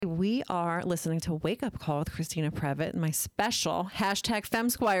We are listening to Wake Up Call with Christina Previtt in my special hashtag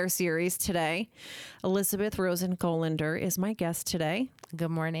FemSquire series today. Elizabeth Rosen Golander is my guest today.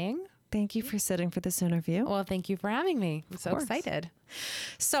 Good morning. Thank you for sitting for this interview. Well, thank you for having me. I'm so excited.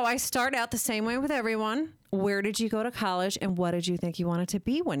 So I start out the same way with everyone. Where did you go to college and what did you think you wanted to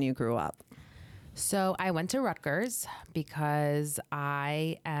be when you grew up? So I went to Rutgers because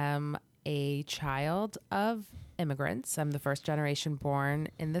I am a child of immigrants. I'm the first generation born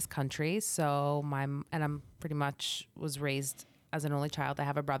in this country. So I'm pretty much was raised as an only child. I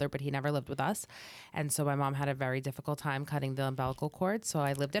have a brother, but he never lived with us. And so my mom had a very difficult time cutting the umbilical cord. So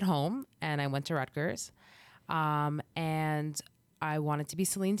I lived at home and I went to Rutgers. And I wanted to be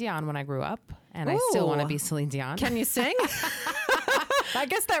Celine Dion when I grew up. And I still want to be Celine Dion. Can you sing? I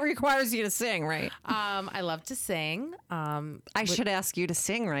guess that requires you to sing, right? I love to sing. I should ask you to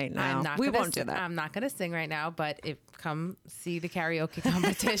sing right now. We won't do that. I'm not going to sing right now, but come see the karaoke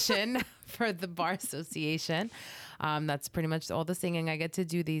competition for the Bar Association. That's pretty much all the singing I get to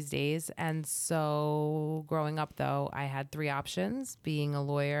do these days. And so growing up, though, I had three options: being a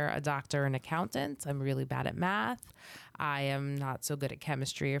lawyer, a doctor, an accountant. I'm really bad at math. I am not so good at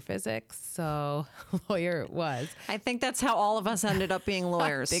chemistry or physics. So lawyer it was. I think that's how all of us ended up being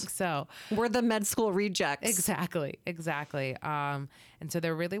lawyers. I think so. We're the med school rejects. Exactly. And so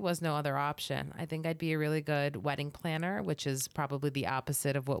there really was no other option. I think I'd be a really good wedding planner, which is probably the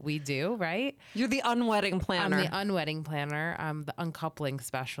opposite of what we do, right? You're the unwedding planner. I'm the unwedding planner. I'm the uncoupling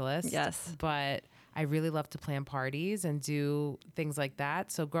specialist. Yes. But I really love to plan parties and do things like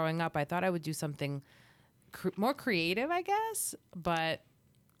that. So growing up, I thought I would do something more creative, I guess. But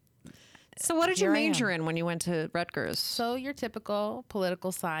so what did you major in when you went to Rutgers? So your typical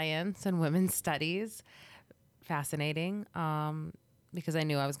political science and women's studies. Fascinating. Because I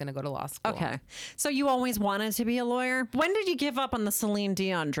knew I was going to go to law school. Okay. So you always wanted to be a lawyer? When did you give up on the Celine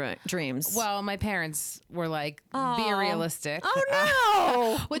Dion dreams? Well, my parents were like, be realistic. Oh,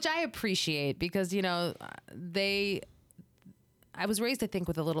 no. Which I appreciate because, I was raised, I think,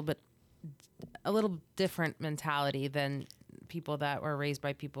 with a little different mentality than people that were raised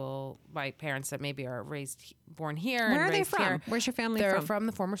by parents that maybe are born here. Where are they from? Here. Where's your family They're from? from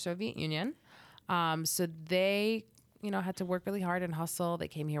the former Soviet Union. So they had to work really hard and hustle. They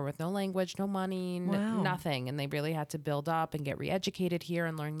came here with no language, no money, nothing. And they really had to build up and get re-educated here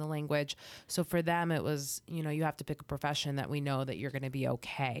and learn the language. So for them, it was, you have to pick a profession that we know that you're going to be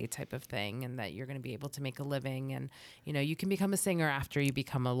okay type of thing and that you're going to be able to make a living. And, you can become a singer after you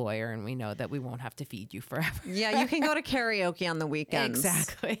become a lawyer. And we know that we won't have to feed you forever. Yeah, you can go to karaoke on the weekends.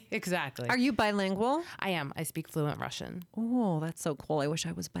 Exactly. Are you bilingual? I am. I speak fluent Russian. Oh, that's so cool. I wish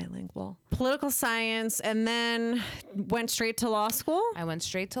I was bilingual. Political science, and then went straight to law school? I went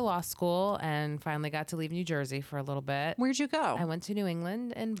straight to law school and finally got to leave New Jersey for a little bit. Where'd you go? I went to New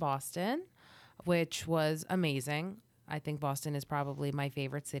England and Boston, which was amazing. I think Boston is probably my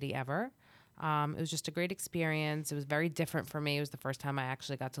favorite city ever. It was just a great experience. It was very different for me. It was the first time I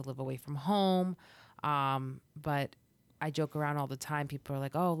actually got to live away from home. But I joke around all the time. People are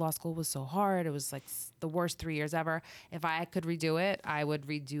like, oh, law school was so hard. It was like the worst 3 years ever. If I could redo it, I would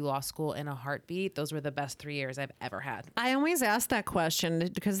redo law school in a heartbeat. Those were the best 3 years I've ever had. I always ask that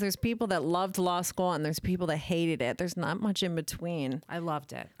question because there's people that loved law school and there's people that hated it. There's not much in between. I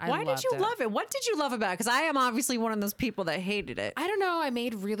loved it. Why did you love it? What did you love about it? Because I am obviously one of those people that hated it. I don't know. I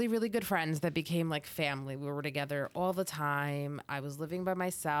made really, really good friends that became like family. We were together all the time. I was living by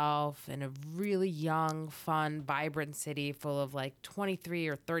myself in a really young, fun, vibrant city full of like 23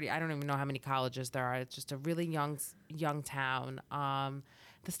 or 30. I don't even know how many colleges there are. It's just a really young town.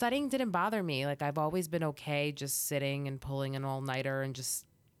 The studying didn't bother me. Like I've always been okay just sitting and pulling an all-nighter and just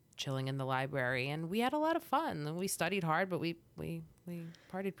chilling in the library. And we had a lot of fun. We studied hard, but we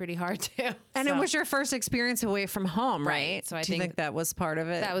partied pretty hard too. And it was your first experience away from home, right? So Do you think that was part of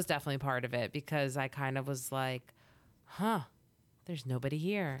it? That was definitely part of it because I kind of was like, there's nobody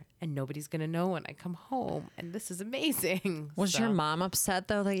here and nobody's going to know when I come home. And this is amazing. Was your mom upset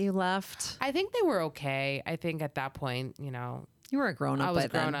though that you left? I think they were okay. I think at that point, you were a grown up. I was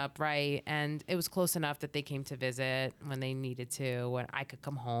grown up, right? And it was close enough that they came to visit when they needed to, when I could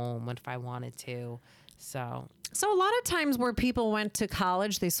come home if I wanted to. So a lot of times where people went to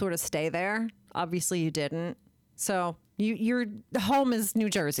college, they sort of stay there. Obviously you didn't. So your home is New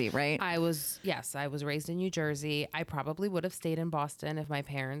Jersey, right? I was raised in New Jersey. I probably would have stayed in Boston if my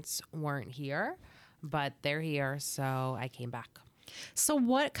parents weren't here, but they're here. So I came back. So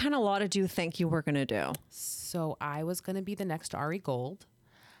what kind of law did you think you were going to do? So I was going to be the next Ari Gold.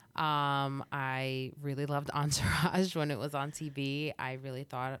 I really loved Entourage when it was on TV. I really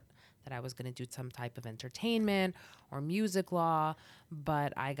thought that I was going to do some type of entertainment or music law,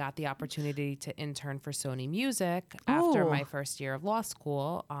 but I got the opportunity to intern for Sony Music after my first year of law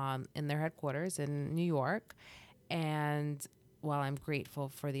school in their headquarters in New York. And while I'm grateful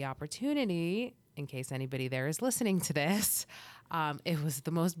for the opportunity, in case anybody there is listening to this, it was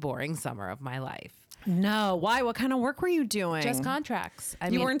the most boring summer of my life. No. Why? What kind of work were you doing? Just contracts.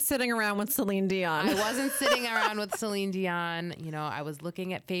 You weren't sitting around with Celine Dion. I wasn't sitting around with Celine Dion. You know, I was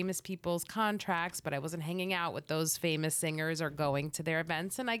looking at famous people's contracts, but I wasn't hanging out with those famous singers or going to their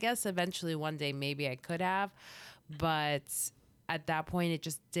events. And I guess eventually one day maybe I could have. But at that point, it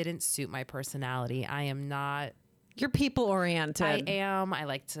just didn't suit my personality. I am not. You're people oriented. I am. I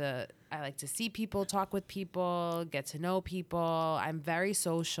like to see people, talk with people, get to know people. I'm very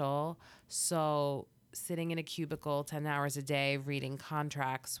social. So sitting in a cubicle 10 hours a day reading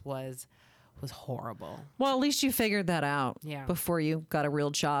contracts was horrible. Well, at least you figured that out before you got a real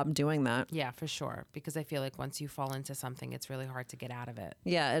job doing that. Yeah, for sure. Because I feel like once you fall into something, it's really hard to get out of it.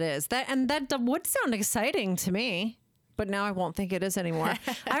 Yeah, it is. That would sound exciting to me, but now I won't think it is anymore.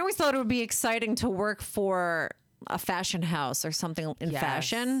 I always thought it would be exciting to work for a fashion house or something in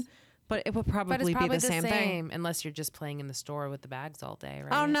fashion. But it would probably be the same thing. Unless you're just playing in the store with the bags all day,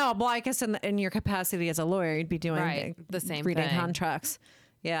 right? Oh, no. Well, I guess in your capacity as a lawyer, you'd be doing the same reading thing. contracts.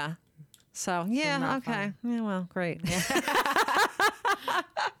 Yeah. So, yeah, okay. Fun. Yeah, well, great.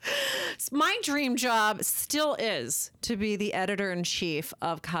 My dream job still is to be the editor-in-chief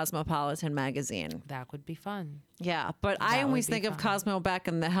of Cosmopolitan magazine. That would be fun. Yeah, but I always think of Cosmo back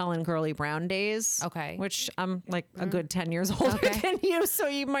in the Helen Gurley Brown days. Okay. Which I'm like a good 10 years older than you, so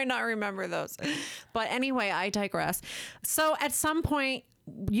you might not remember those. But anyway, I digress. So at some point,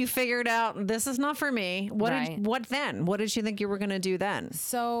 you figured out this is not for me. What then? What did you think you were going to do then?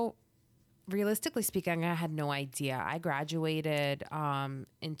 So realistically speaking, I had no idea. I graduated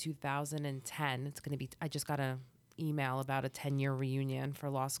in 2010. It's going to be, I just got an email about a 10-year reunion for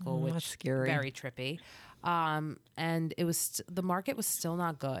law school, which that's scary. Very trippy. And it was, the market was still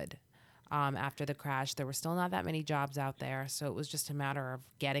not good. After the crash, there were still not that many jobs out there. So it was just a matter of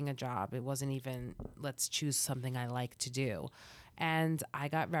getting a job. It wasn't even, let's choose something I like to do. And I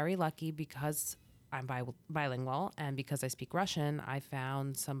got very lucky because I'm bilingual, and because I speak Russian, I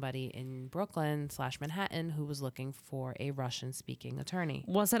found somebody in Brooklyn/Manhattan who was looking for a Russian-speaking attorney.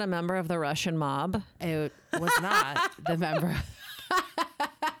 Was it a member of the Russian mob? It was not the member.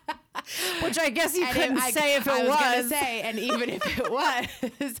 Which I guess you couldn't say if it was. I was going to say, and even if it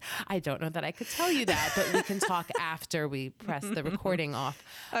was, I don't know that I could tell you that, but we can talk after we press the recording off.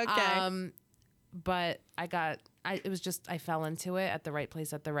 Okay. But it was just, I fell into it at the right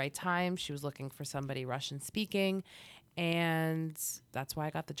place at the right time. She was looking for somebody Russian speaking, and that's why I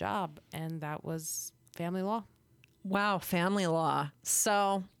got the job. And that was family law. Wow, family law.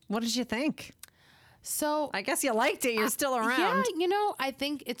 So what did you think? So I guess you liked it. You're still around. Yeah, I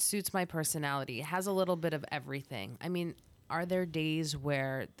think it suits my personality. It has a little bit of everything. I mean, are there days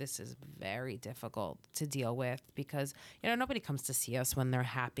where this is very difficult to deal with because, nobody comes to see us when they're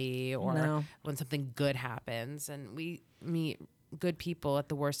happy or when something good happens, and we meet good people at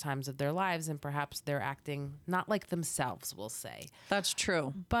the worst times of their lives, and perhaps they're acting not like themselves, we'll say. That's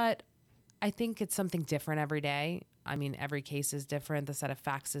true. But I think it's something different every day. I mean, every case is different. The set of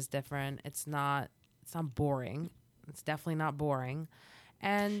facts is different. It's not boring. It's definitely not boring.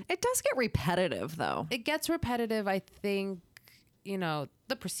 And it does get repetitive, though. It gets repetitive, I think,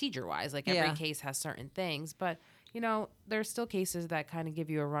 the procedure-wise. Like, every case has certain things. But, there's still cases that kind of give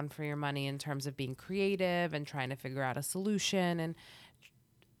you a run for your money in terms of being creative and trying to figure out a solution and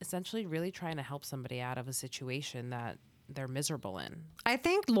essentially really trying to help somebody out of a situation that they're miserable in. I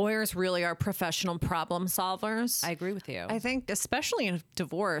think lawyers really are professional problem solvers. I agree with you. I think especially in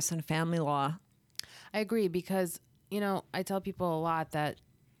divorce and family law. I agree because, I tell people a lot that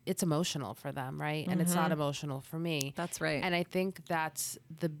it's emotional for them, right? And it's not emotional for me. That's right. And I think that's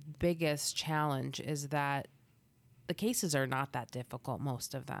the biggest challenge is that the cases are not that difficult,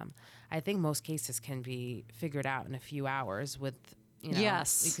 most of them. I think most cases can be figured out in a few hours with,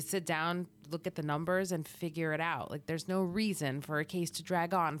 yes. You could sit down, look at the numbers and figure it out. Like there's no reason for a case to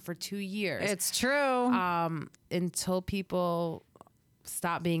drag on for 2 years. It's true. Until people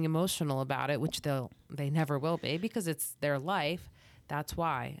stop being emotional about it, which they never will be because it's their life. That's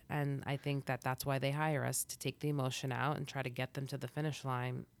why. And I think that's why they hire us, to take the emotion out and try to get them to the finish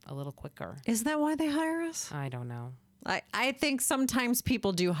line a little quicker. Is that why they hire us? I don't know. I think sometimes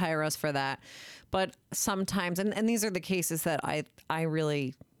people do hire us for that, but sometimes, and these are the cases that I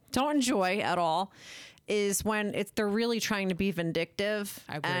really don't enjoy at all, is when they're really trying to be vindictive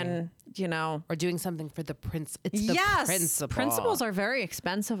and or doing something for the prince. It's the principal. Principals are very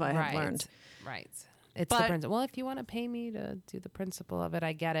expensive. I have learned. Right. It's the principal. Well, if you want to pay me to do the principal of it,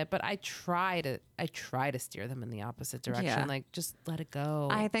 I get it. But I try to steer them in the opposite direction. Yeah. Like, just let it go.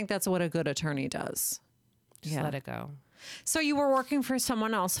 I think that's what a good attorney does. Just let it go. So you were working for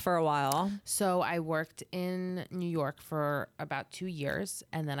someone else for a while. So I worked in New York for about 2 years,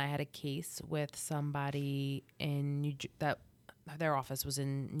 and then I had a case with somebody in that their office was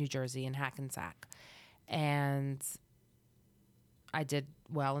in New Jersey in Hackensack, and I did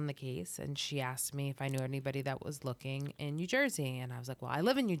well in the case, and she asked me if I knew anybody that was looking in New Jersey, and I was like, well, I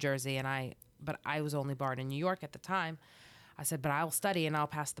live in New Jersey, but I was only barred in New York at the time. I said, but I'll study and I'll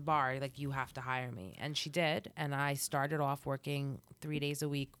pass the bar. Like, you have to hire me. And she did. And I started off working 3 days a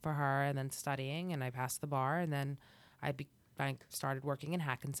week for her and then studying, and I passed the bar. And then I started working in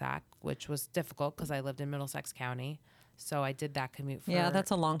Hackensack, which was difficult because I lived in Middlesex County. So I did that commute for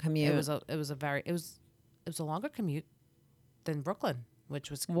that's a long commute. It was a longer commute than Brooklyn,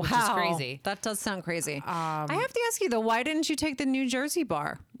 which is crazy. That does sound crazy. I have to ask you though, why didn't you take the New Jersey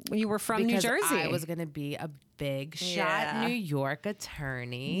bar? You were from New Jersey. I was going to be a big shot New York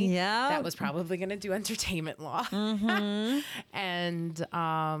attorney. Yeah, that was probably going to do entertainment law. And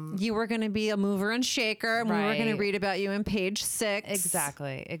you were going to be a mover and shaker. And we were going to read about you in Page 6.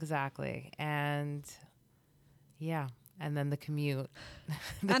 Exactly. And yeah. And then the commute.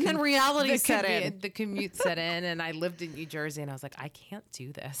 Then reality set in. The commute set in, and I lived in New Jersey, and I was like, I can't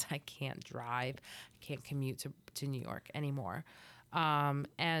do this. I can't drive. I can't commute to New York anymore.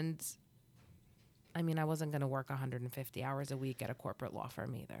 And I mean, I wasn't going to work 150 hours a week at a corporate law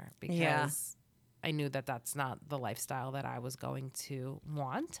firm either, because I knew that that's not the lifestyle that I was going to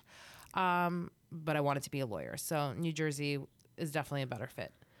want. But I wanted to be a lawyer. So New Jersey is definitely a better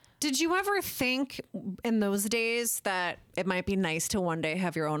fit. Did you ever think in those days that it might be nice to one day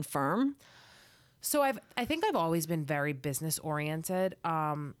have your own firm? So I think I've always been very business oriented.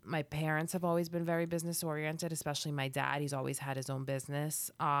 My parents have always been very business oriented, especially my dad. He's always had his own business.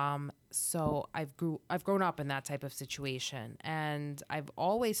 So I've grown up in that type of situation, and I've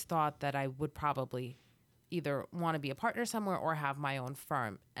always thought that I would probably either want to be a partner somewhere or have my own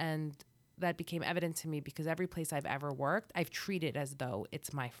firm. And that became evident to me because every place I've ever worked, I've treated as though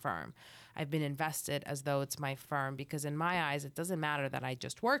it's my firm. I've been invested as though it's my firm, because in my eyes, it doesn't matter that I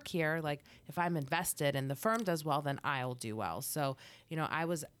just work here. Like, if I'm invested and the firm does well, then I'll do well. So, I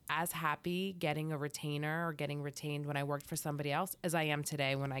was as happy getting a retainer or getting retained when I worked for somebody else as I am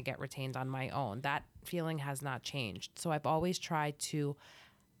today when I get retained on my own. That feeling has not changed. So I've always tried to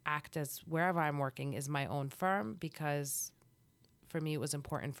act as wherever I'm working is my own firm, because for me, it was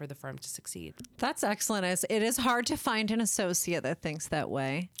important for the firm to succeed. That's excellent. It is hard to find an associate that thinks that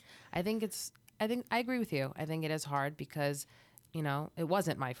way. I agree with you. I think it is hard because, it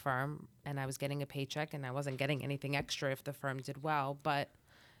wasn't my firm, and I was getting a paycheck, and I wasn't getting anything extra if the firm did well. But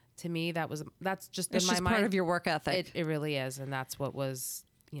to me, that's just in my mind. Part of your work ethic. It really is, and that's what was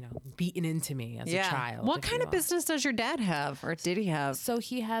beaten into me as a child. What kind of business does your dad have, or did he have? So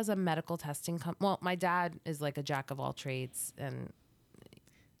he has a medical testing company. Well, my dad is like a jack of all trades, and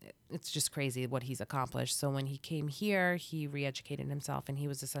it's just crazy what he's accomplished. So when he came here, he re-educated himself, and he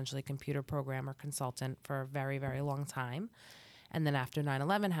was essentially a computer programmer consultant for a very, very long time. And then after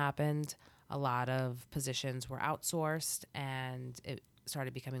 9/11 happened, a lot of positions were outsourced, and it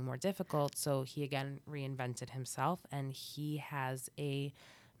started becoming more difficult. So he again reinvented himself, and he has a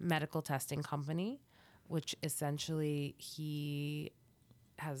medical testing company, which essentially he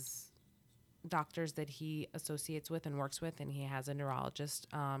has doctors that he associates with and works with, and he has a neurologist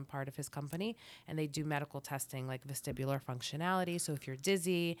part of his company, and they do medical testing like vestibular functionality. So if you're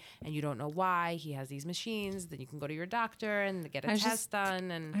dizzy and you don't know why, he has these machines that you can go to your doctor and get a test done.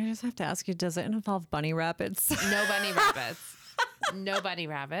 And I just have to ask you, does it involve bunny rabbits? No bunny rabbits. No bunny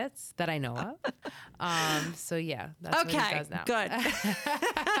rabbits that I know of. So yeah, that's what he does now. Good.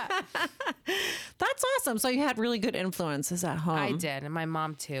 That's awesome. So you had really good influences at home. I did, and my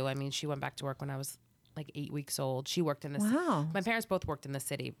mom too. I mean, she went back to work when I was like 8 weeks old. She worked in the city. My parents both worked in the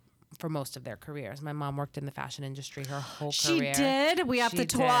city for most of their careers. My mom worked in the fashion industry her whole career. She did? We have to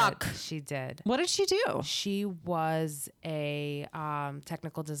talk. She did. What did she do? She was a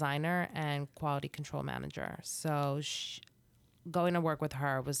technical designer and quality control manager. So going to work with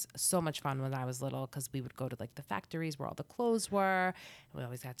her was so much fun when I was little, because we would go to like the factories where all the clothes were. And we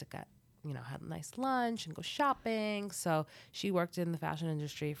always had to have a nice lunch and go shopping. So she worked in the fashion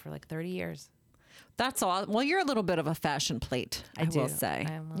industry for like 30 years. That's all. Well, you're a little bit of a fashion plate, I will say.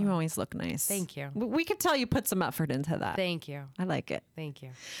 You always look nice. Thank you. We could tell you put some effort into that. Thank you. I like it. Thank you.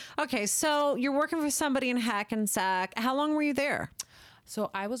 Okay, so you're working for somebody in Hackensack. How long were you there? So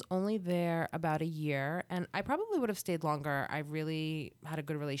I was only there about a year, and I probably would have stayed longer. I really had a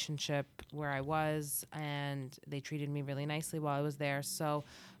good relationship where I was, and they treated me really nicely while I was there. So,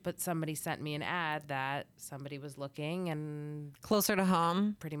 but somebody sent me an ad that somebody was looking, and Closer to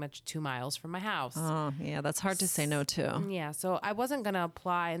home. pretty much 2 miles from my house. Oh, yeah, that's hard to say no to. Yeah, so I wasn't going to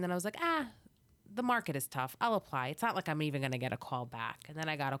apply, and then I was like, the market is tough. I'll apply. It's not like I'm even going to get a call back. And then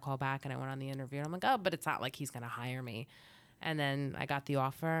I got a call back, and I went on the interview, and I'm like, oh, but it's not like he's going to hire me. And then I got the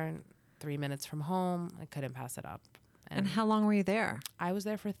offer, 3 minutes from home. I couldn't pass it up. And how long were you there? I was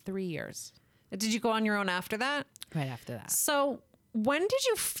there for 3 years. Did you go on your own after that? Right after that. So when did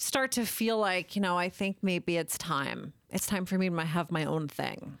you start to feel like, I think maybe it's time. It's time for me to have my own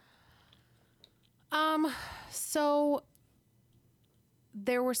thing. So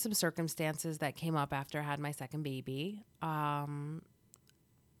there were some circumstances that came up after I had my second baby,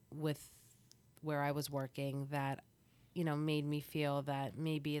 with where I was working that, made me feel that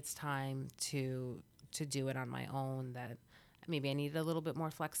maybe it's time to do it on my own, that maybe I needed a little bit more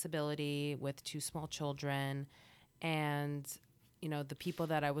flexibility with 2 small children. And, the people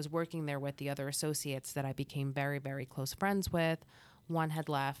that I was working there with, the other associates that I became very, very close friends with, one had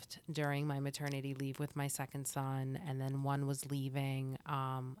left during my maternity leave with my second son, and then one was leaving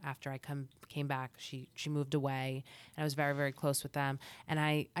after I came back. She moved away, and I was very, very close with them. And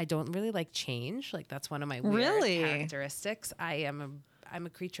I don't really like change. Like, that's one of my weird characteristics. I'm a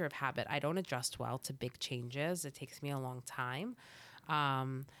creature of habit. I don't adjust well to big changes. It takes me a long time.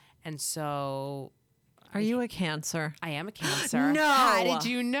 And so... Are you a Cancer? I am a Cancer. No. How did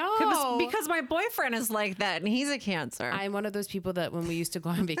you know? Because my boyfriend is like that, and he's a Cancer. I'm one of those people that when we used to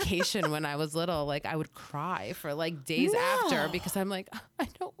go on vacation when I was little, like I would cry for like days after because I'm like, I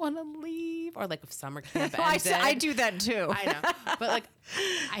don't want to leave. Or like if summer camp ended. I do that too. I know. But like,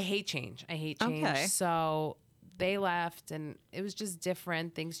 I hate change. Okay. So they left and it was just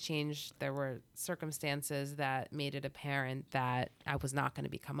different. Things changed. There were circumstances that made it apparent that I was not going to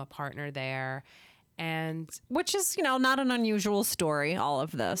become a partner there. And which is, not an unusual story, all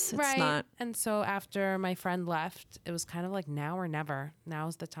of this. It's right. not. And so after my friend left, it was kind of like now or never.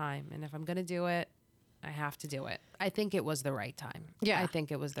 Now's the time. And if I'm going to do it, I have to do it. I think it was the right time. Yeah. I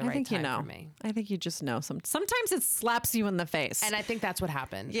think it was the right time for me. I think you just know. Sometimes it slaps you in the face. And I think that's what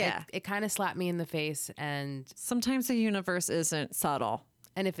happened. Yeah. It kind of slapped me in the face. And sometimes the universe isn't subtle.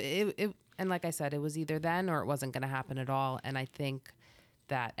 And if it and like I said, it was either then or it wasn't going to happen at all. And I think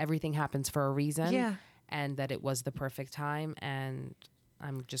that everything happens for a reason. Yeah. And that it was the perfect time. And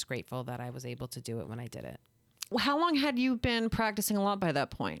I'm just grateful that I was able to do it when I did it. How long had you been practicing law by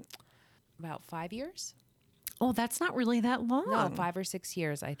that point? About 5 years. Oh, that's not really that long. No, 5 or 6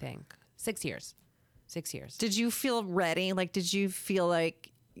 years, I think. 6 years. 6 years. Did you feel ready? Like, did you feel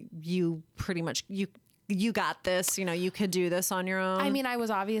like you pretty much, you got this, you could do this on your own? I mean, I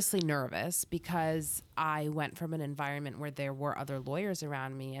was obviously nervous because I went from an environment where there were other lawyers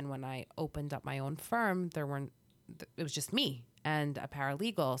around me. And when I opened up my own firm, it was just me and a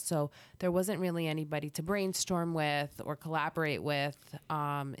paralegal. So there wasn't really anybody to brainstorm with or collaborate with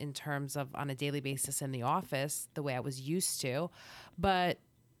in terms of on a daily basis in the office the way I was used to. But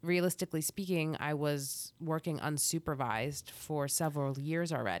realistically speaking, I was working unsupervised for several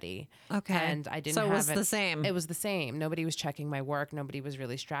years already. Okay. And I didn't have it. So it was the same. It was the same. Nobody was checking my work. Nobody was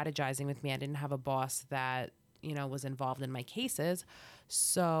really strategizing with me. I didn't have a boss that, was involved in my cases.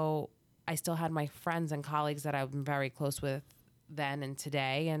 So I still had my friends and colleagues that I've been very close with then and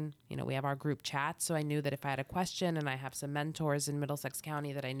today. And, we have our group chat. So I knew that if I had a question, and I have some mentors in Middlesex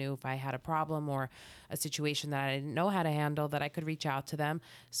County that I knew if I had a problem or a situation that I didn't know how to handle, that I could reach out to them.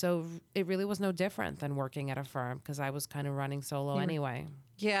 So it really was no different than working at a firm because I was kind of running solo anyway.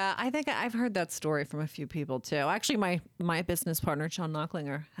 Yeah, I think I've heard that story from a few people too. Actually, my business partner, Sean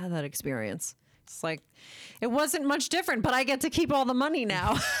Knocklinger, had that experience. It's like, it wasn't much different, but I get to keep all the money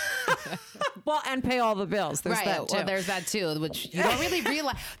now. Well, and pay all the bills. There's that too. Well, there's that too, which you don't really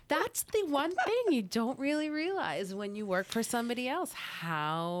realize. That's the one thing you don't really realize when you work for somebody else,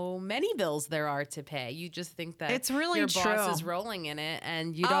 how many bills there are to pay. You just think that it's really your true. Boss is rolling in it,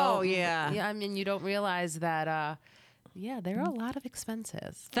 and you don't. Oh, yeah. I mean, you don't realize that. Yeah, there are a lot of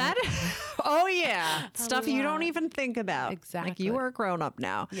expenses. Oh yeah, stuff you don't even think about. Exactly. Like, you are a grown up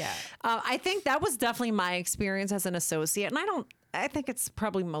now. Yeah. I think that was definitely my experience as an associate, and I think it's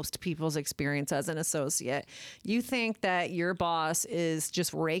probably most people's experience as an associate. You think that your boss is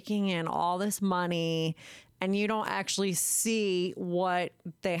just raking in all this money, and you don't actually see what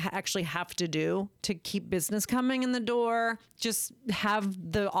they actually have to do to keep business coming in the door, just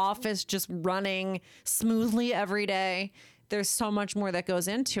have the office just running smoothly every day. There's so much more that goes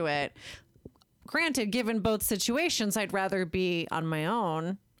into it. granted, given both situations, I'd rather be on my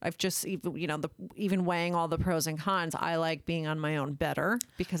own. I've just, even weighing all the pros and cons, I like being on my own better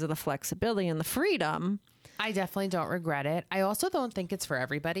because of the flexibility and the freedom. I definitely don't regret it. I also don't think it's for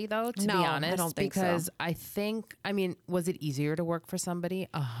everybody, though, to be honest. I don't think because so. I mean, was it easier to work for somebody?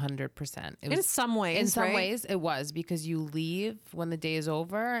 100%. In some ways, in some ways, it was, because you leave when the day is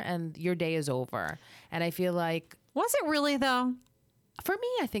over and your day is over. And I feel like, was it really though? For me,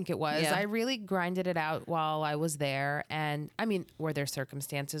 I think it was. Yeah. I really grinded it out while I was there. And I mean, were there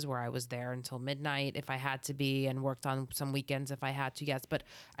circumstances where I was there until midnight if I had to be, and worked on some weekends if I had to? Yes. But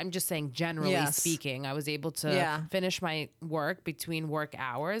I'm just saying, generally speaking, I was able to finish my work between work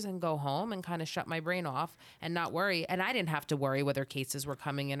hours and go home and kind of shut my brain off and not worry. And I didn't have to worry whether cases were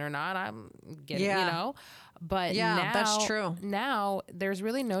coming in or not. I'm getting, But now, that's true. Now there's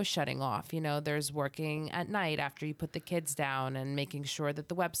really no shutting off. There's working at night after you put the kids down and making sure that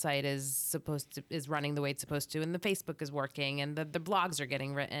the website is running the way it's supposed to, and the Facebook is working, and the blogs are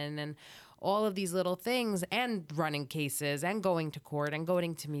getting written, and all of these little things, and running cases, and going to court, and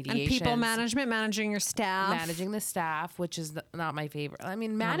going to mediation, and people management, managing your staff, managing the staff, which is not my favorite. I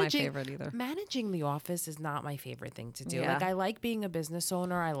mean, not my favorite either. Managing the office is not my favorite thing to do. Yeah. Like, I like being a business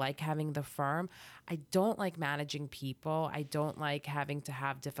owner. I like having the firm. I don't like managing people. I don't like having to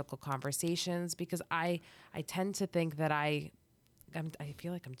have difficult conversations, because I tend to think that I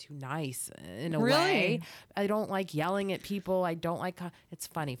feel like I'm too nice in a way. I don't like yelling at people. I don't like, it's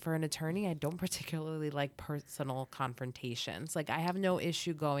funny, for an attorney, I don't particularly like personal confrontations. Like, I have no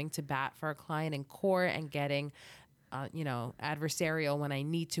issue going to bat for a client in court and getting, adversarial when I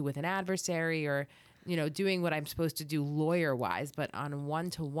need to with an adversary, or, doing what I'm supposed to do lawyer wise. But on a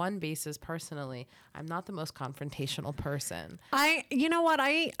one-to-one basis, personally, I'm not the most confrontational person. You know what?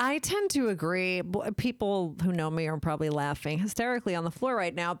 I tend to agree. People who know me are probably laughing hysterically on the floor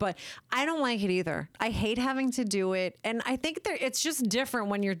right now, but I don't like it either. I hate having to do it. And I think it's just different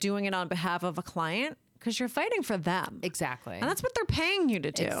when you're doing it on behalf of a client, because you're fighting for them. Exactly. And that's what they're paying you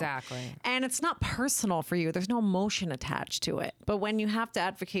to do. Exactly. And it's not personal for you. There's no emotion attached to it. But when you have to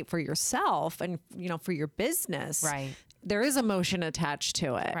advocate for yourself and, for your business, right, there is emotion attached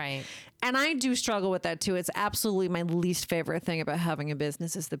to it. Right. And I do struggle with that too. It's absolutely my least favorite thing about having a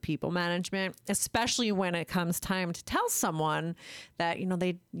business is the people management, especially when it comes time to tell someone that,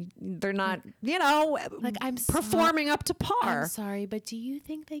 they're not, like, I'm performing up to par. I'm sorry, but do you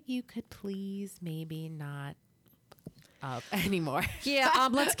think that you could please maybe not up anymore? Yeah.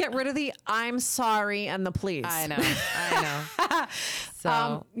 Let's get rid of the I'm sorry and the please. I know.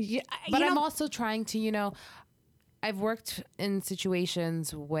 So, but I'm also trying to, I've worked in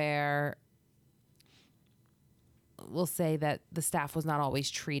situations where we'll say that the staff was not always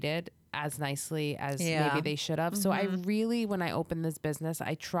treated as nicely as maybe they should have. Mm-hmm. So I really, when I opened this business,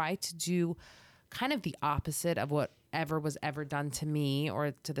 I try to do kind of the opposite of whatever was ever done to me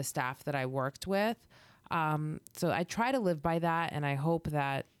or to the staff that I worked with. So I try to live by that, and I hope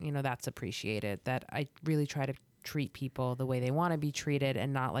that, that's appreciated, that I really try to treat people the way they want to be treated,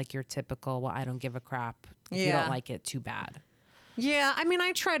 and not like your typical, well, I don't give a crap. If you don't like it, too bad. Yeah. I mean,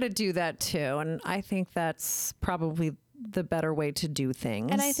 I try to do that too. And I think that's probably the better way to do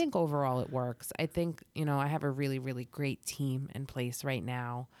things. And I think overall it works. I think, I have a really, really great team in place right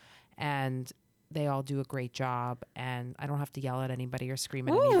now, and they all do a great job, and I don't have to yell at anybody or scream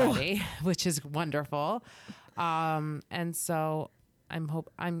at anybody, which is wonderful. And so I'm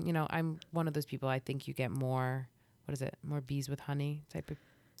one of those people. I think you get more bees with honey type of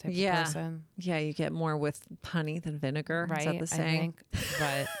person. Yeah, you get more with honey than vinegar. Right? Is that the saying? I think,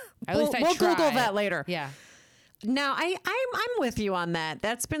 but at least we'll try. Google that later. Yeah. Now, I'm with you on that.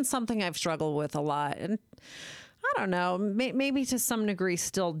 That's been something I've struggled with a lot, and I don't know, maybe to some degree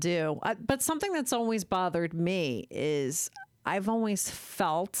still do. But something that's always bothered me is I've always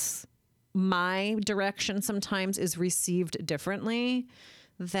felt my direction sometimes is received differently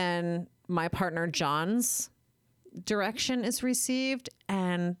than my partner John's direction is received.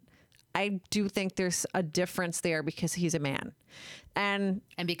 And I do think there's a difference there because he's a man. And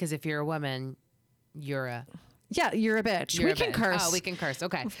because if you're a woman, you're a bitch. We can curse. Oh, we can curse.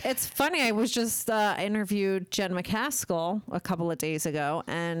 Okay. It's funny. I was just interviewed Jen McCaskill a couple of days ago,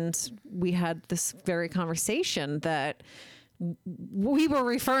 and we had this very conversation that we were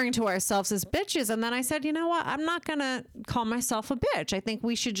referring to ourselves as bitches. And then I said, you know what? I'm not going to call myself a bitch. I think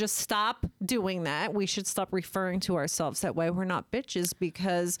we should just stop doing that. We should stop referring to ourselves that way. We're not bitches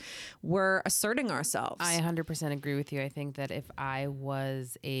because we're asserting ourselves. I 100% agree with you. I think that if I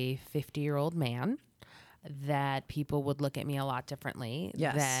was a 50-year-old man, that people would look at me a lot differently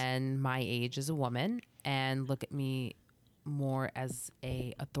than my age as a woman, and look at me more as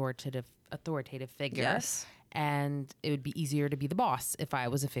a authoritative figure. Yes. And it would be easier to be the boss if I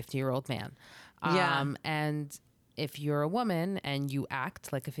was a 50-year-old man. Yeah. And if you're a woman and you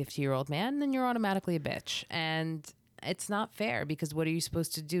act like a 50-year-old man, then you're automatically a bitch. And it's not fair, because what are you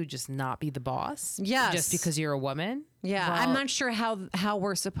supposed to do? Just not be the boss? Yes. Just because you're a woman? Yeah. Well, I'm not sure how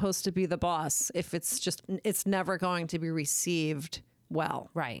we're supposed to be the boss if it's never going to be received well.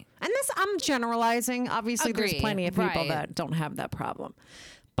 Right. And this, I'm generalizing. Obviously, there's Agree. plenty of people Right. that don't have that problem.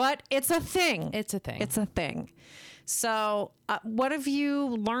 But it's a thing. It's a thing. It's a thing. So what have you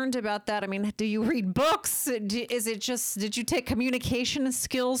learned about that? I mean, do you read books? Is it just, did you take communication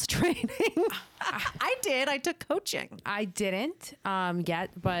skills training? I did. I took coaching. I didn't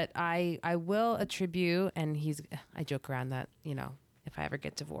yet, but I will attribute, and I joke around that, if I ever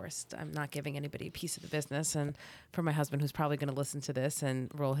get divorced, I'm not giving anybody a piece of the business. And for my husband, who's probably going to listen to this and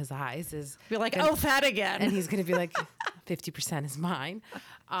roll his eyes, be like, oh, that again. And he's going to be like, 50% is mine.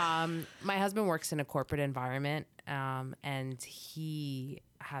 My husband works in a corporate environment, and he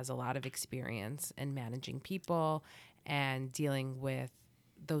has a lot of experience in managing people and dealing with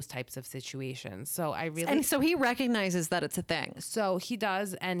those types of situations. So and so he recognizes that it's a thing. So he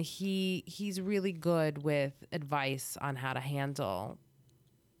does, and he's really good with advice on how to handle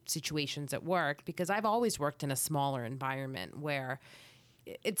situations at work, because I've always worked in a smaller environment where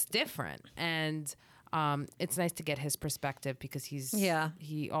it's different, and it's nice to get his perspective, because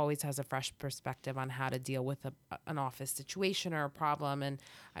he always has a fresh perspective on how to deal with an office situation or a problem. And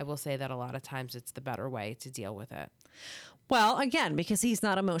I will say that a lot of times it's the better way to deal with it. Well, again, because he's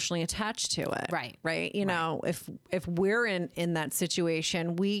not emotionally attached to it. Right. Right. You know, if we're in that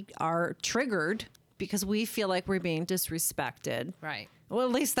situation, we are triggered because we feel like we're being disrespected. Right. Well,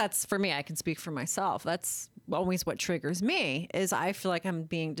 at least that's for me. I can speak for myself. That's always what triggers me, is I feel like I'm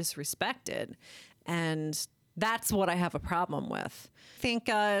being disrespected. And that's what I have a problem with. I think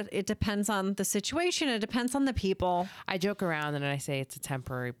it depends on the situation. It depends on the people. I joke around and I say it's a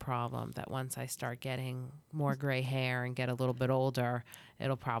temporary problem, that once I start getting more gray hair and get a little bit older,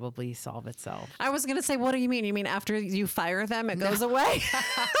 it'll probably solve itself. I was going to say, what do you mean? You mean after you fire them, it goes away?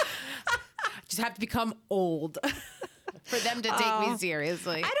 Just have to become old for them to take me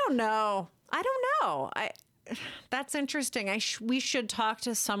seriously. I don't know. That's interesting. We should talk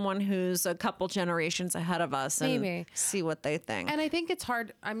to someone who's a couple generations ahead of us and Maybe. see what they think. And I think it's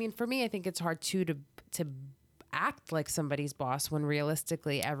hard. I mean, for me, I think it's hard too to act like somebody's boss when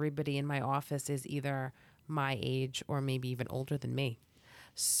realistically everybody in my office is either my age or maybe even older than me.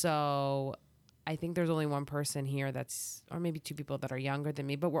 So I think there's only one person here or maybe two people that are younger than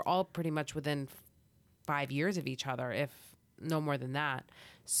me, but we're all pretty much within 5 years of each other, if no more than that.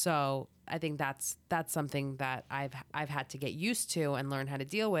 So I think that's something that I've had to get used to and learn how to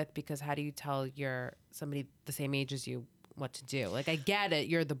deal with, because how do you tell somebody the same age as you what to do? Like, I get it,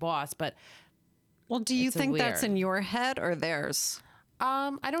 you're the boss, but well, do you think that's in your head or theirs?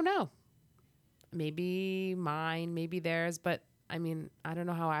 I don't know. Maybe mine, maybe theirs, but I mean, I don't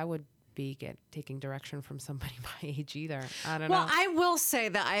know how I would be taking direction from somebody my age either. I don't know. Well, I will say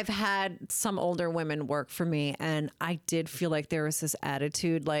that I've had some older women work for me, and I did feel like there was this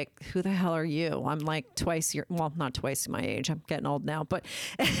attitude like, who the hell are you? I'm like not twice my age. I'm getting old now, but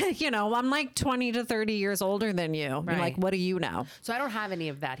I'm like 20 to 30 years older than you. Right. I'm like, what do you know? So I don't have any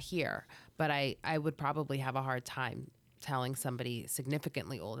of that here, but I would probably have a hard time telling somebody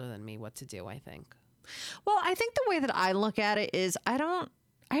significantly older than me what to do, I think. Well, I think the way that I look at it is I don't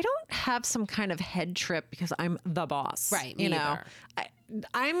have some kind of head trip because I'm the boss. Right. Me either.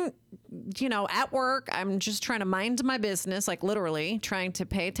 I'm, at work, I'm just trying to mind my business, like literally trying to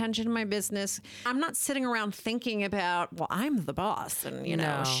pay attention to my business. I'm not sitting around thinking about, well, I'm the boss and,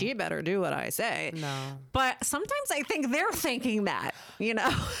 No. she better do what I say. No. But sometimes I think they're thinking that,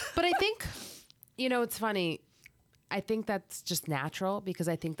 But I think, it's funny. I think that's just natural, because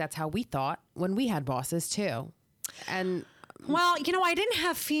I think that's how we thought when we had bosses too. And well, I didn't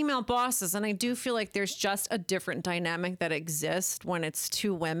have female bosses, and I do feel like there's just a different dynamic that exists when it's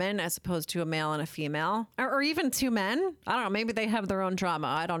two women as opposed to a male and a female, or even two men. I don't know. Maybe they have their own drama.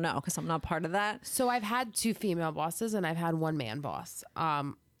 I don't know, because I'm not part of that. so I've had two female bosses and I've had one man boss.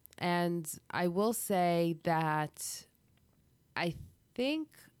 And I will say that I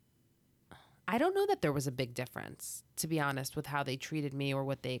don't know that there was a big difference, to be honest, with how they treated me or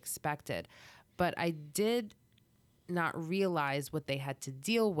what they expected. But I did not realize what they had to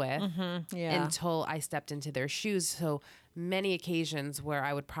deal with until I stepped into their shoes. So many occasions where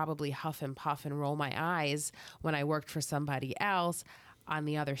I would probably huff and puff and roll my eyes when I worked for somebody else, on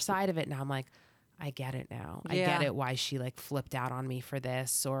the other side of it, now I'm like, I get it now. I get it why she like flipped out on me for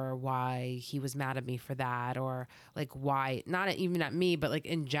this, or why he was mad at me for that, or like why, not even at me, but like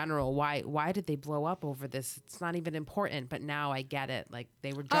in general, why did they blow up over this? It's not even important, but now I get it. Like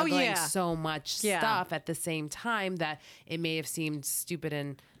they were juggling so much stuff at the same time that it may have seemed stupid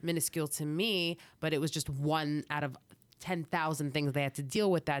and minuscule to me, but it was just one out of 10,000 things they had to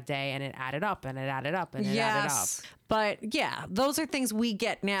deal with that day, and it added up and it added up and it added up. But yeah, those are things we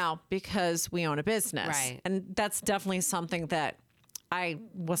get now because we own a business. Right. And that's definitely something that I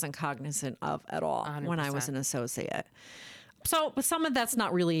wasn't cognizant of at all 100%. When I was an associate. So some of that's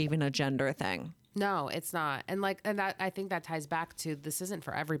not really even a gender thing. No, it's not. And that, I think that ties back to, this isn't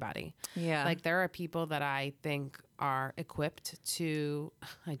for everybody. Yeah. Like there are people that I think are equipped to,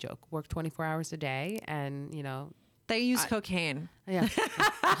 I joke, work 24 hours a day and, you know, they use cocaine. Yeah.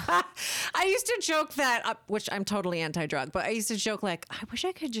 I used to joke that, which I'm totally anti-drug, but I used to joke like, I wish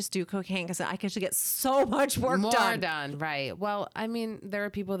I could just do cocaine because I could get so much work More done. done, right? Well, I mean, there are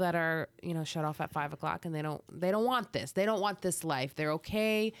people that are, you know, shut off at 5 o'clock and they don't want this. They don't want this life. They're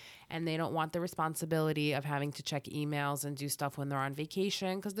okay, and they don't want the responsibility of having to check emails and do stuff when they're on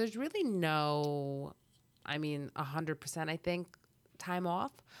vacation, because there's really no, I mean, 100%, I think, time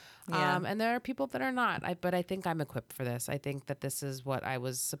off. Yeah. And there are people that are not. But I think I'm equipped for this. I think that this is what I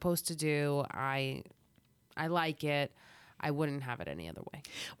was supposed to do. I like it. I wouldn't have it any other way.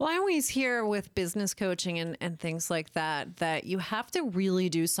 Well, I always hear with business coaching and things like that you have to really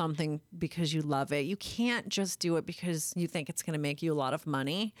do something because you love it. You can't just do it because you think it's going to make you a lot of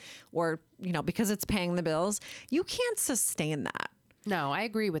money, or, you know, because it's paying the bills. You can't sustain that. No, I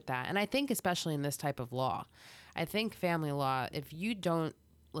agree with that. And I think especially in this type of law, I think family law, if you don't,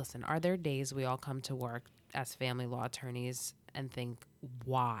 listen, are there days we all come to work as family law attorneys and think,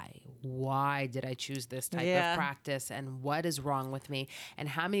 why did I choose this type of practice, and what is wrong with me? And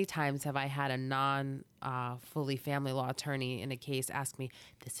how many times have I had a fully family law attorney in a case ask me,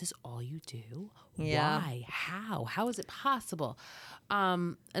 this is all you do? Yeah. Why? How is it possible?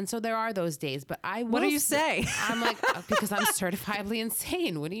 And so there are those days, but What do you say? I'm like, because I'm certifiably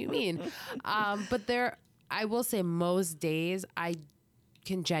insane. What do you mean? But I will say most days I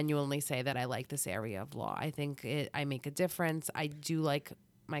can genuinely say that I like this area of law. I think I make a difference. I do like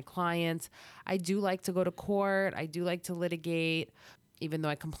my clients. I do like to go to court. I do like to litigate. Even though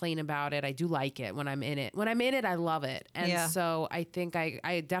I complain about it, I do like it when I'm in it. When I'm in it, I love it. And so I think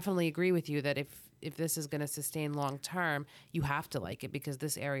I definitely agree with you that if this is going to sustain long term, you have to like it, because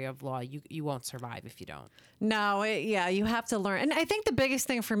this area of law, you won't survive if you don't. No, you have to learn. And I think the biggest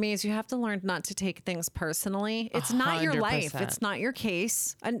thing for me is you have to learn not to take things personally. It's not your life. It's not your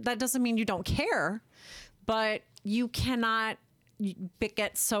case. And that doesn't mean you don't care, but you cannot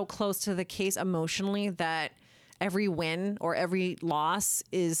get so close to the case emotionally that every win or every loss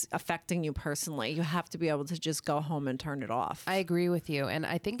is affecting you personally. You have to be able to just go home and turn it off. I agree with you. And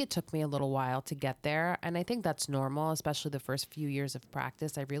I think it took me a little while to get there. And I think that's normal, especially the first few years of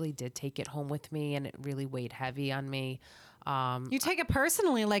practice. I really did take it home with me, and it really weighed heavy on me. You take it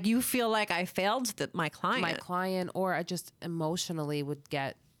personally, like you feel like I failed my client. Or I just emotionally would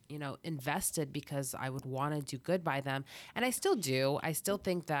get, you know, invested because I would want to do good by them. And I still do. I still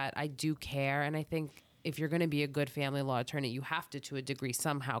think that I do care. And I think if you're going to be a good family law attorney, you have to a degree,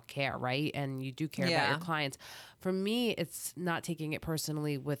 somehow care, right? And you do care about your clients. For me, it's not taking it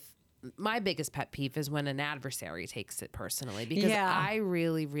personally. With my biggest pet peeve is when an adversary takes it personally, because I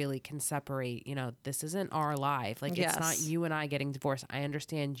really, really can separate, you know, this isn't our life. Like it's not you and I getting divorced. I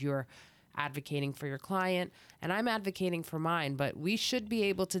understand you're advocating for your client and I'm advocating for mine, but we should be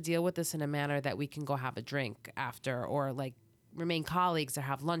able to deal with this in a manner that we can go have a drink after, or like remain colleagues or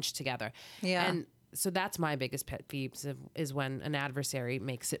have lunch together. Yeah. And so that's my biggest pet peeves is when an adversary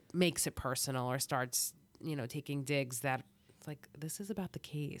makes it personal, or starts, you know, taking digs that it's like, this is about the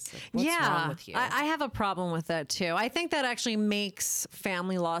case. Like, what's wrong with you? I have a problem with that too. I think that actually makes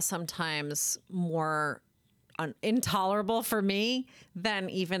family law sometimes more intolerable for me than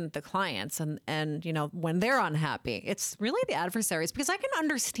even the clients. And, you know, when they're unhappy, it's really the adversaries, because I can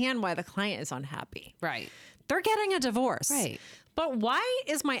understand why the client is unhappy. Right. They're getting a divorce. Right. But why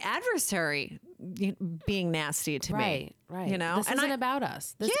is my adversary being nasty to me? Right. You know, this isn't about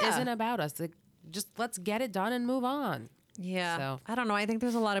us. This isn't about us. Like, just let's get it done and move on. Yeah. So. I don't know. I think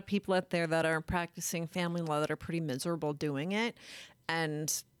there's a lot of people out there that are practicing family law that are pretty miserable doing it.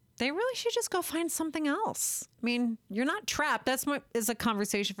 And they really should just go find something else. I mean, you're not trapped. That's is a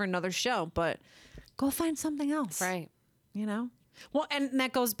conversation for another show, but go find something else. Right. You know? Well, and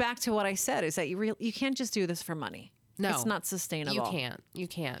that goes back to what I said, is that you can't just do this for money. No, it's not sustainable. You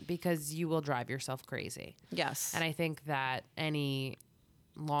can't, because you will drive yourself crazy. Yes. And I think that any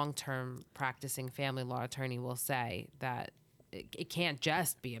long-term practicing family law attorney will say that it can't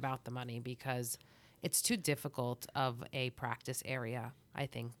just be about the money, because it's too difficult of a practice area, I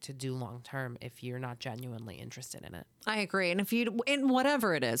think, to do long-term if you're not genuinely interested in it. I agree. And if you, in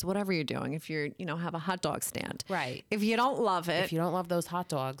whatever it is, whatever you're doing, if you're, have a hot dog stand, right? If you don't love it, if you don't love those hot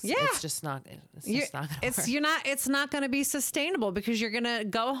dogs, it's just not. It's not gonna work. It's not going to be sustainable, because you're going to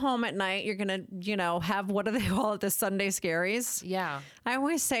go home at night. You're going to, have, what do they call it? The Sunday scaries. Yeah. I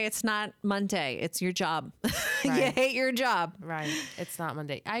always say it's not Monday. It's your job. You Right. hate your job. Right. It's not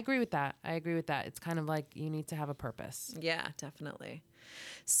Monday. I agree with that. It's kind of like you need to have a purpose. Yeah, definitely.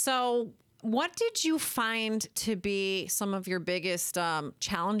 So what did you find to be some of your biggest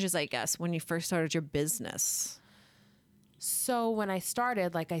challenges, I guess, when you first started your business? So when I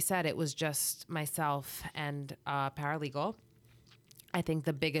started, like I said, it was just myself and paralegal. I think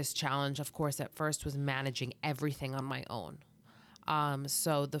the biggest challenge, of course, at first was managing everything on my own.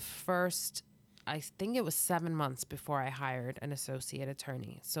 So the first, I think it was 7 months before I hired an associate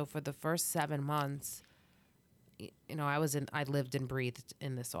attorney. So for the first 7 months, I lived and breathed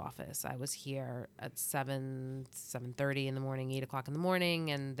in this office. I was here at 7:30 in the morning, 8:00 in the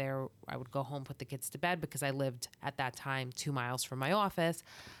morning. And there I would go home, put the kids to bed, because I lived at that time 2 miles from my office,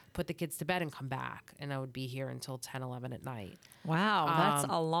 put the kids to bed and come back. And I would be here until 10, 11 at night. Wow. That's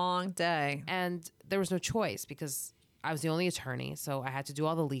a long day. And there was no choice, because I was the only attorney. So I had to do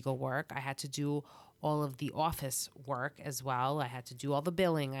all the legal work. I had to do all of the office work as well. I had to do all the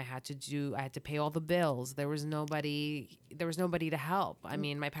billing. I had to pay all the bills. There was nobody to help. I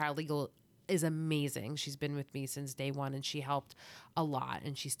mean, my paralegal is amazing. She's been with me since day one, and she helped a lot,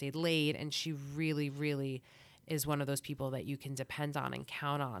 and she stayed late, and she really, really is one of those people that you can depend on and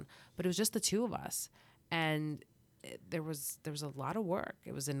count on. But it was just the two of us. And there was a lot of work.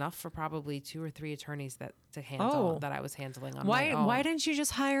 It was enough for probably 2 or 3 attorneys that I was handling on my own. Why didn't you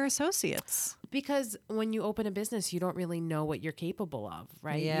just hire associates? Because when you open a business, you don't really know what you're capable of,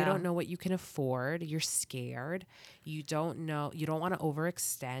 right? Yeah. You don't know what you can afford. You're scared. You don't want to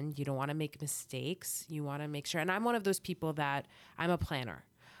overextend. You don't want to make mistakes. You want to make sure. And I'm one of those people that I'm a planner.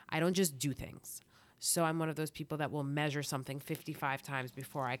 I don't just do things. So I'm one of those people that will measure something 55 times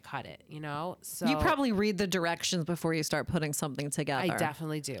before I cut it, So You probably read the directions before you start putting something together. I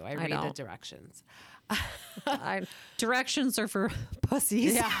definitely do. I read the directions. Directions are for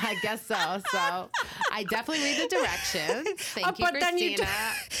pussies. Yeah, I guess so. So I definitely read the directions. Thank you, but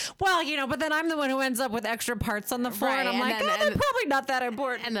Christina. But then I'm the one who ends up with extra parts on the floor, Right, and I'm like, they're probably not that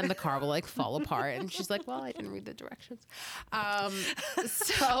important. And then the car will fall apart, and she's like, well, I didn't read the directions.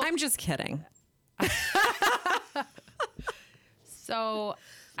 So I'm just kidding. So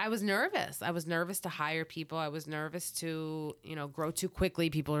I was nervous. I was nervous to hire people. I was nervous to, grow too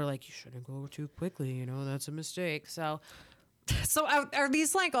quickly. People are like, you shouldn't go too quickly. That's a mistake. So are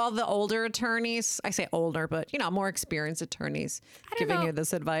these like all the older attorneys? I say older, but more experienced attorneys giving you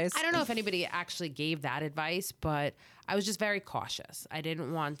this advice? I don't know if anybody actually gave that advice, but I was just very cautious. I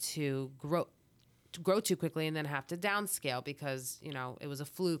didn't want to grow too quickly and then have to downscale because, it was a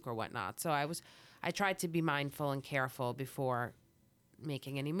fluke or whatnot. So I tried to be mindful and careful before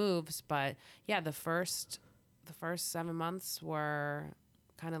making any moves. But yeah, the first 7 months were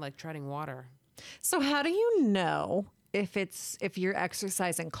kind of like treading water. So how do you know if you're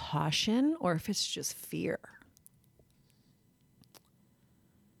exercising caution or if it's just fear?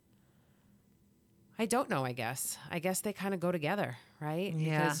 I don't know, I guess. I guess they kind of go together, right?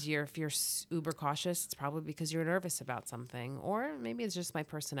 Yeah. Because if you're uber cautious, it's probably because you're nervous about something. Or maybe it's just my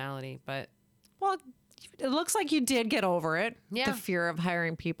personality. But well, it looks like you did get over it. Yeah. The fear of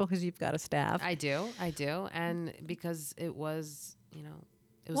hiring people because you've got a staff. I do. And because it was,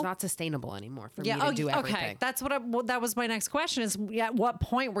 not sustainable anymore for me to do everything. Okay. That's that was my next question is at what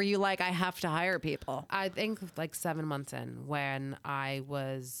point were you like, I have to hire people? I think like 7 months in, when I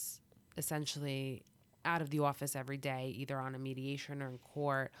was essentially out of the office every day, either on a mediation or in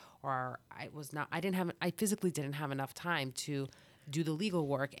court, or I physically didn't have enough time to do the legal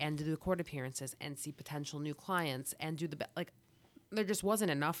work and do the court appearances and see potential new clients and do there just wasn't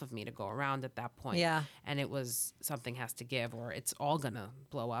enough of me to go around at that point. Yeah. And it was something has to give or it's all gonna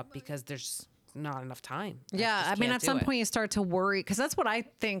blow up because there's not enough time. Yeah. I mean, at some point you start to worry because that's what I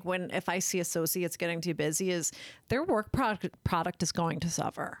think if I see associates getting too busy is their work product is going to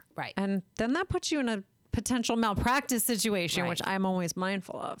suffer. Right. And then that puts you in a potential malpractice situation, Right. which I'm always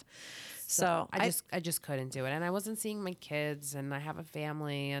mindful of. So I just couldn't do it. And I wasn't seeing my kids and I have a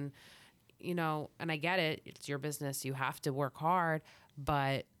family and, and I get it. It's your business. You have to work hard,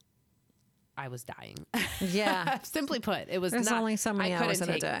 but I was dying. Yeah. Simply put, it was There's only so many hours in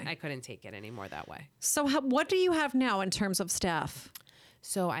a day. I couldn't take it anymore that way. So what do you have now in terms of staff?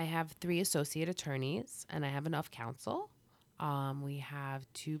 So I have 3 associate attorneys and I have enough counsel. We have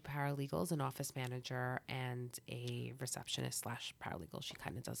 2 paralegals, an office manager, and a receptionist slash paralegal. She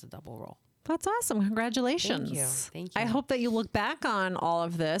kind of does a double role. That's awesome. Congratulations. Thank you. Thank you. I hope that you look back on all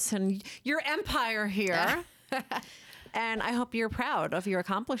of this and your empire here. And I hope you're proud of your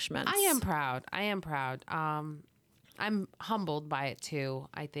accomplishments. I am proud. I'm humbled by it too.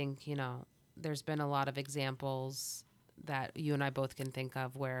 I think, there's been a lot of examples that you and I both can think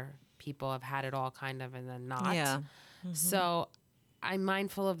of where people have had it all kind of and then not. Yeah. Mm-hmm. So I'm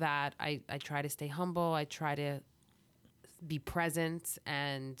mindful of that. I try to stay humble. I try to be present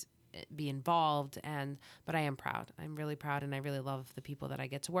and be involved. But I am proud. I'm really proud. And I really love the people that I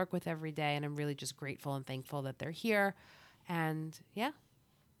get to work with every day. And I'm really just grateful and thankful that they're here. And yeah.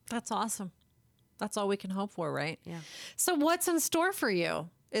 That's awesome. That's all we can hope for, right? Yeah. So what's in store for you?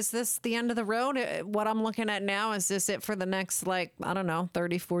 Is this the end of the road? What I'm looking at now, is this it for the next,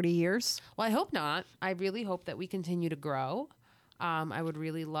 30, 40 years? Well, I hope not. I really hope that we continue to grow. I would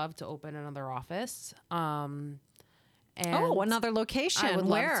really love to open another office. And another location. I would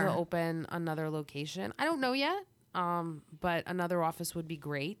Where? love to open another location. I don't know yet, but another office would be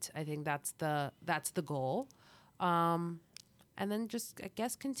great. I think that's the goal. And then just, I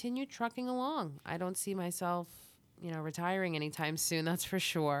guess, continue trucking along. I don't see myself retiring anytime soon, that's for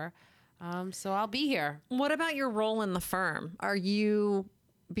sure. So I'll be here. What about your role in the firm?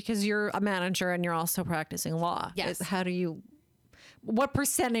 Because you're a manager and you're also practicing law. Yes. What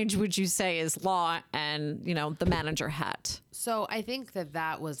percentage would you say is law and, the manager hat? So I think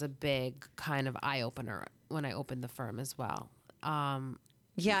that was a big kind of eye opener when I opened the firm as well.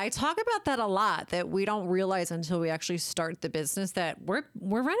 Yeah, I talk about that a lot, that we don't realize until we actually start the business that we're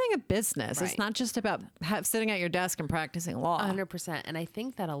running a business. Right. It's not just about sitting at your desk and practicing law. 100%. And I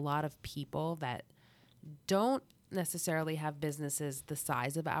think that a lot of people that don't necessarily have businesses the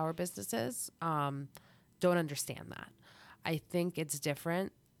size of our businesses don't understand that. I think it's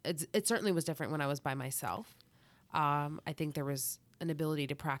different. It certainly was different when I was by myself. I think there was an ability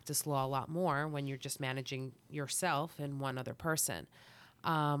to practice law a lot more when you're just managing yourself and one other person.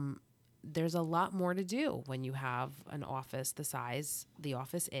 There's a lot more to do when you have an office the size the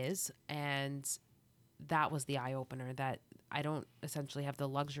office is. And that was the eye opener, that I don't essentially have the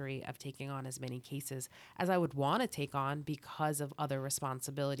luxury of taking on as many cases as I would want to take on because of other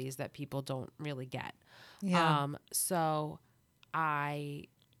responsibilities that people don't really get. Yeah. So I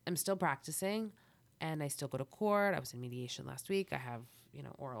am still practicing and I still go to court. I was in mediation last week. I have,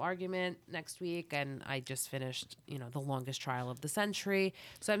 oral argument next week. And I just finished, the longest trial of the century.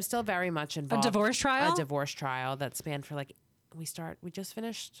 So I'm still very much involved. A divorce trial? A divorce trial that spanned for we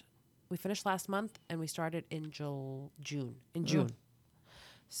finished last month and we started in June.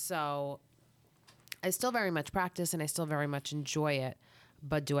 So I still very much practice and I still very much enjoy it.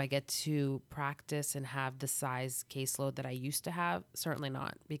 But do I get to practice and have the size caseload that I used to have? Certainly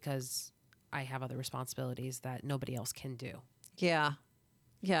not, because I have other responsibilities that nobody else can do. Yeah.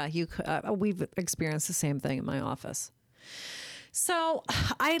 Yeah, we've experienced the same thing in my office. So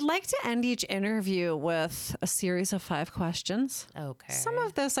I'd like to end each interview with a series of 5 questions. Okay. Some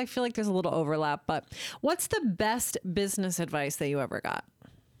of this, I feel like there's a little overlap, but what's the best business advice that you ever got?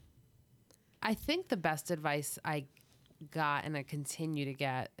 I think the best advice I got and I continue to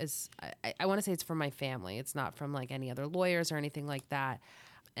get is, I want to say it's from my family. It's not from any other lawyers or anything like that.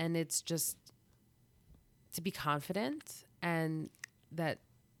 And it's just to be confident and that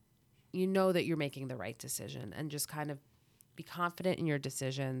that you're making the right decision, and just kind of be confident in your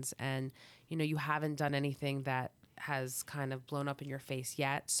decisions. And, you haven't done anything that has kind of blown up in your face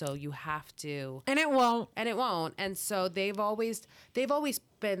yet. So you have to, and it won't. And so they've always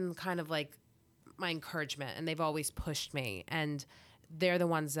been kind of my encouragement, and they've always pushed me, and they're the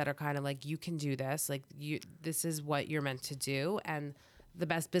ones that are kind of you can do this. This is what you're meant to do. And the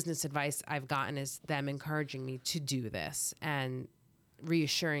best business advice I've gotten is them encouraging me to do this and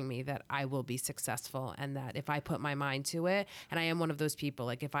reassuring me that I will be successful, and that if I put my mind to it, and I am one of those people,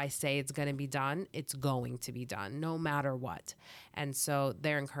 if I say it's going to be done, it's going to be done no matter what. And so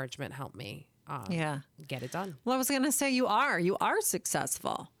their encouragement helped me get it done. Well, I was going to say you are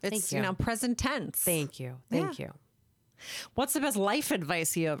successful. It's, Thank you. Present tense. Thank you. Thank you. What's the best life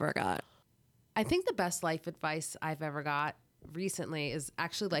advice you ever got? I think the best life advice I've ever got recently is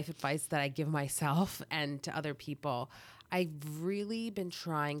actually life advice that I give myself and to other people. I've really been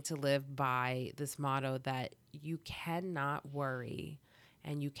trying to live by this motto that you cannot worry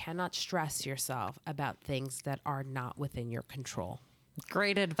and you cannot stress yourself about things that are not within your control.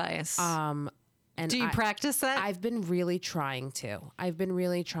 Great advice. And do you practice that? I've been really trying to.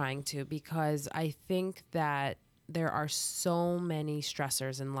 Because I think that there are so many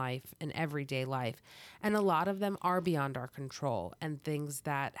stressors in life, in everyday life, and a lot of them are beyond our control, and things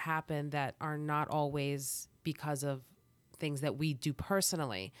that happen that are not always because of things that we do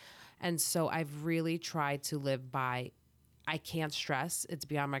personally. And so I've really tried to live by, I can't stress, it's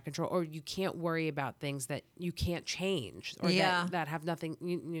beyond my control, or you can't worry about things that you can't change, or that have nothing,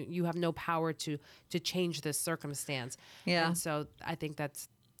 you have no power to change this circumstance. Yeah. And so I think that's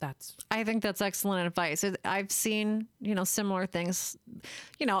I think that's excellent advice. I've seen, similar things,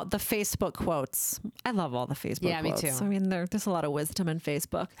 the Facebook quotes. I love all the Facebook quotes. Me too. I mean, there's a lot of wisdom in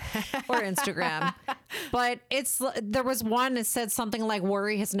Facebook or Instagram, but there was one that said something like,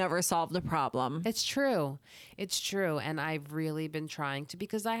 worry has never solved a problem. It's true. It's true. And I've really been trying to,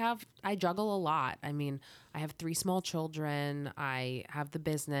 because I juggle a lot. I mean, I have 3 small children. I have the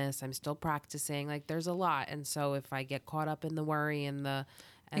business. I'm still practicing. Like, there's a lot. And so if I get caught up in the worry and the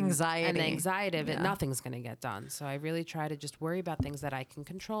anxiety of it, nothing's going to get done. So I really try to just worry about things that I can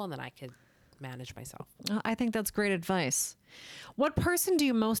control and that I could manage myself. I think that's great advice. What person do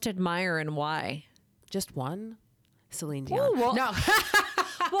you most admire and why? Just one? Celine Dion. Ooh, well, no.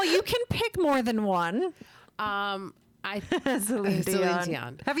 Well, you can pick more than one. Celine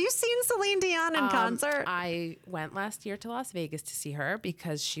Dion. Have you seen Celine Dion in concert? I went last year to Las Vegas to see her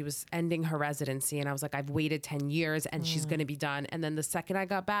because she was ending her residency, and I was like, I've waited 10 years and she's going to be done. And then the second I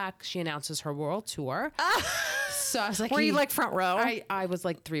got back, she announces her world tour. So I was like, were you like front row? I was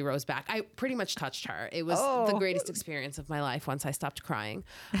like 3 rows back. I pretty much touched her. It was the greatest experience of my life once I stopped crying.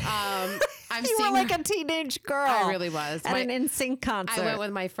 You were like a teenage girl. I really was. At an NSYNC concert. I went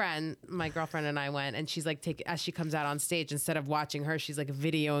with my friend, my girlfriend and I went, and she's like, as she comes out on stage, instead of watching her, she's like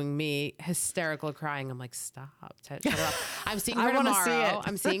videoing me, hysterical crying. I'm like, stop. Shut up. I'm seeing her tomorrow.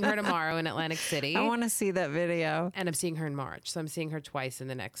 I'm seeing her tomorrow in Atlantic City. I want to see that video. And I'm seeing her in March. So I'm seeing her twice in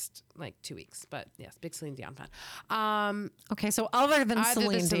the next 2 weeks. But yes, big Celine Dion fan. Okay, so other than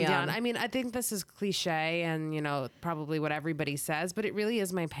Celine Dion. I mean, I think this is cliche and, probably what everybody says, but it really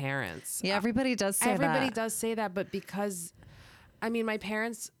is my parents. Yeah, everybody does say that. Everybody does say that, but because, I mean, my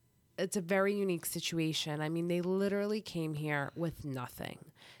parents, it's a very unique situation. I mean, they literally came here with nothing.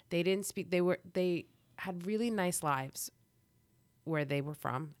 They didn't speak. They had really nice lives where they were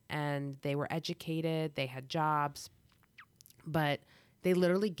from, and they were educated. They had jobs, but they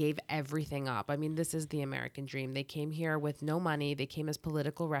literally gave everything up. I mean, this is the American dream. They came here with no money. They came as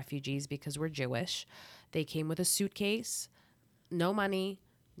political refugees because we're Jewish. They came with a suitcase, no money.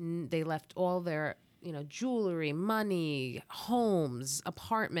 They left all their, jewelry, money, homes,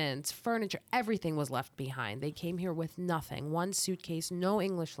 apartments, furniture, everything was left behind. They came here with nothing, 1 suitcase, no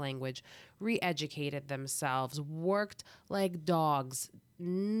English language, re-educated themselves, worked like dogs,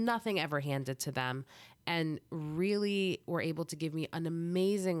 nothing ever handed to them, and really were able to give me an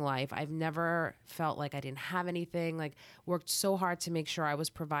amazing life. I've never felt like I didn't have anything, like worked so hard to make sure I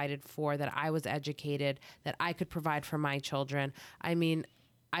was provided for, that I was educated, that I could provide for my children. I mean,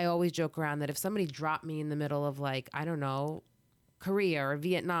 I always joke around that if somebody dropped me in the middle of, like, I don't know, Korea or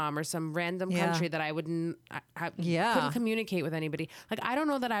Vietnam or some random country that I couldn't communicate with anybody, like, I don't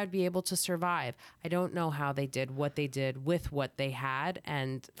know that I would be able to survive. I don't know how they did what they did with what they had.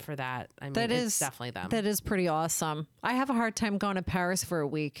 And for that, I mean, it's definitely them. That is pretty awesome. I have a hard time going to Paris for a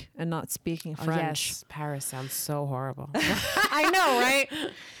week and not speaking French. Yes, Paris sounds so horrible. I know, right?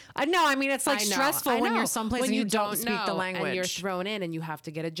 I know. I mean, it's like stressful when you're someplace and you don't speak the language. And you're thrown in and you have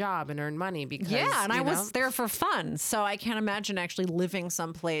to get a job and earn money because, and I was there for fun. So I can't imagine actually living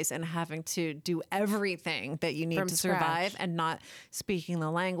someplace and having to do everything that you need to survive and not speaking the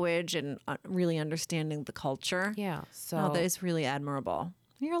language and really understanding the culture. Yeah. So that is really admirable.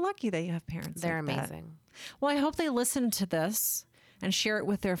 You're lucky that you have parents. They're like amazing. That. Well, I hope they listen to this and share it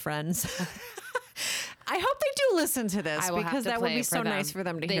with their friends. I hope they do listen to this because that would be so nice for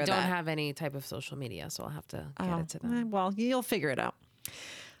them to hear that. They don't have any type of social media, so I'll have to get it to them. Well, you'll figure it out.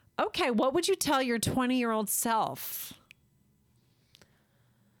 Okay, what would you tell your 20-year-old self?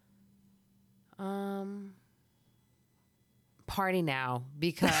 Party now,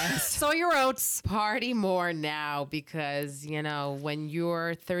 because sow your oats. Party more now, because when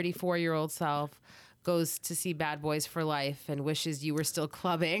your 34-year-old self goes to see Bad Boys for Life and wishes you were still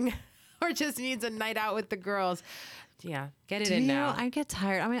clubbing or just needs a night out with the girls, get it in now. I get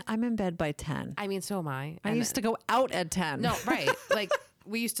tired. I mean, I'm in bed by 10. I mean, so am I. I used to go out at 10. No, right. Like,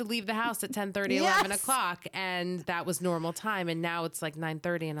 we used to leave the house at 10:30, 11 o'clock, and that was normal time. And now it's like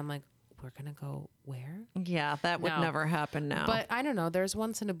 9:30, and I'm like, we're going to go where? Yeah, that would never happen now. But I don't know. There's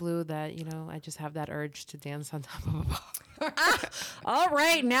once in a blue that, I just have that urge to dance on top of a bar. All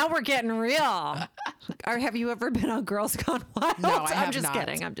right, now we're getting real. Or have you ever been on Girls Gone Wild? No, I have I'm just not.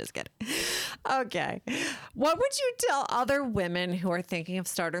 kidding. I'm just kidding. Okay. What would you tell other women who are thinking of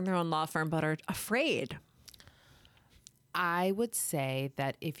starting their own law firm but are afraid? I would say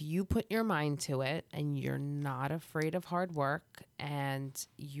that if you put your mind to it and you're not afraid of hard work and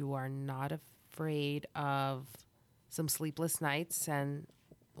you are not afraid of some sleepless nights and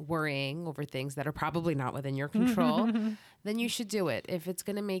worrying over things that are probably not within your control, then you should do it. If it's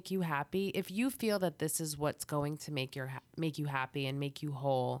going to make you happy, if you feel that this is what's going to make you happy and make you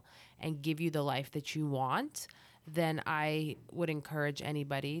whole and give you the life that you want, then I would encourage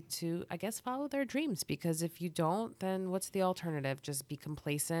anybody to, I guess, follow their dreams. Because if you don't, then what's the alternative? Just be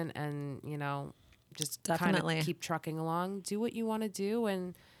complacent and, just kind of keep trucking along. Do what you want to do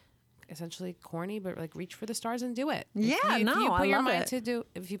and essentially corny, but like reach for the stars and do it. Yeah, I love it.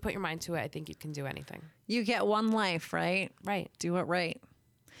 If you put your mind to it, I think you can do anything. You get one life, right? Right. Do it right.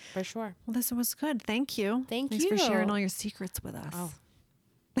 For sure. Well, this was good. Thank you. Thanks for sharing all your secrets with us. Oh.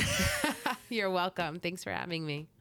 You're welcome. Thanks for having me.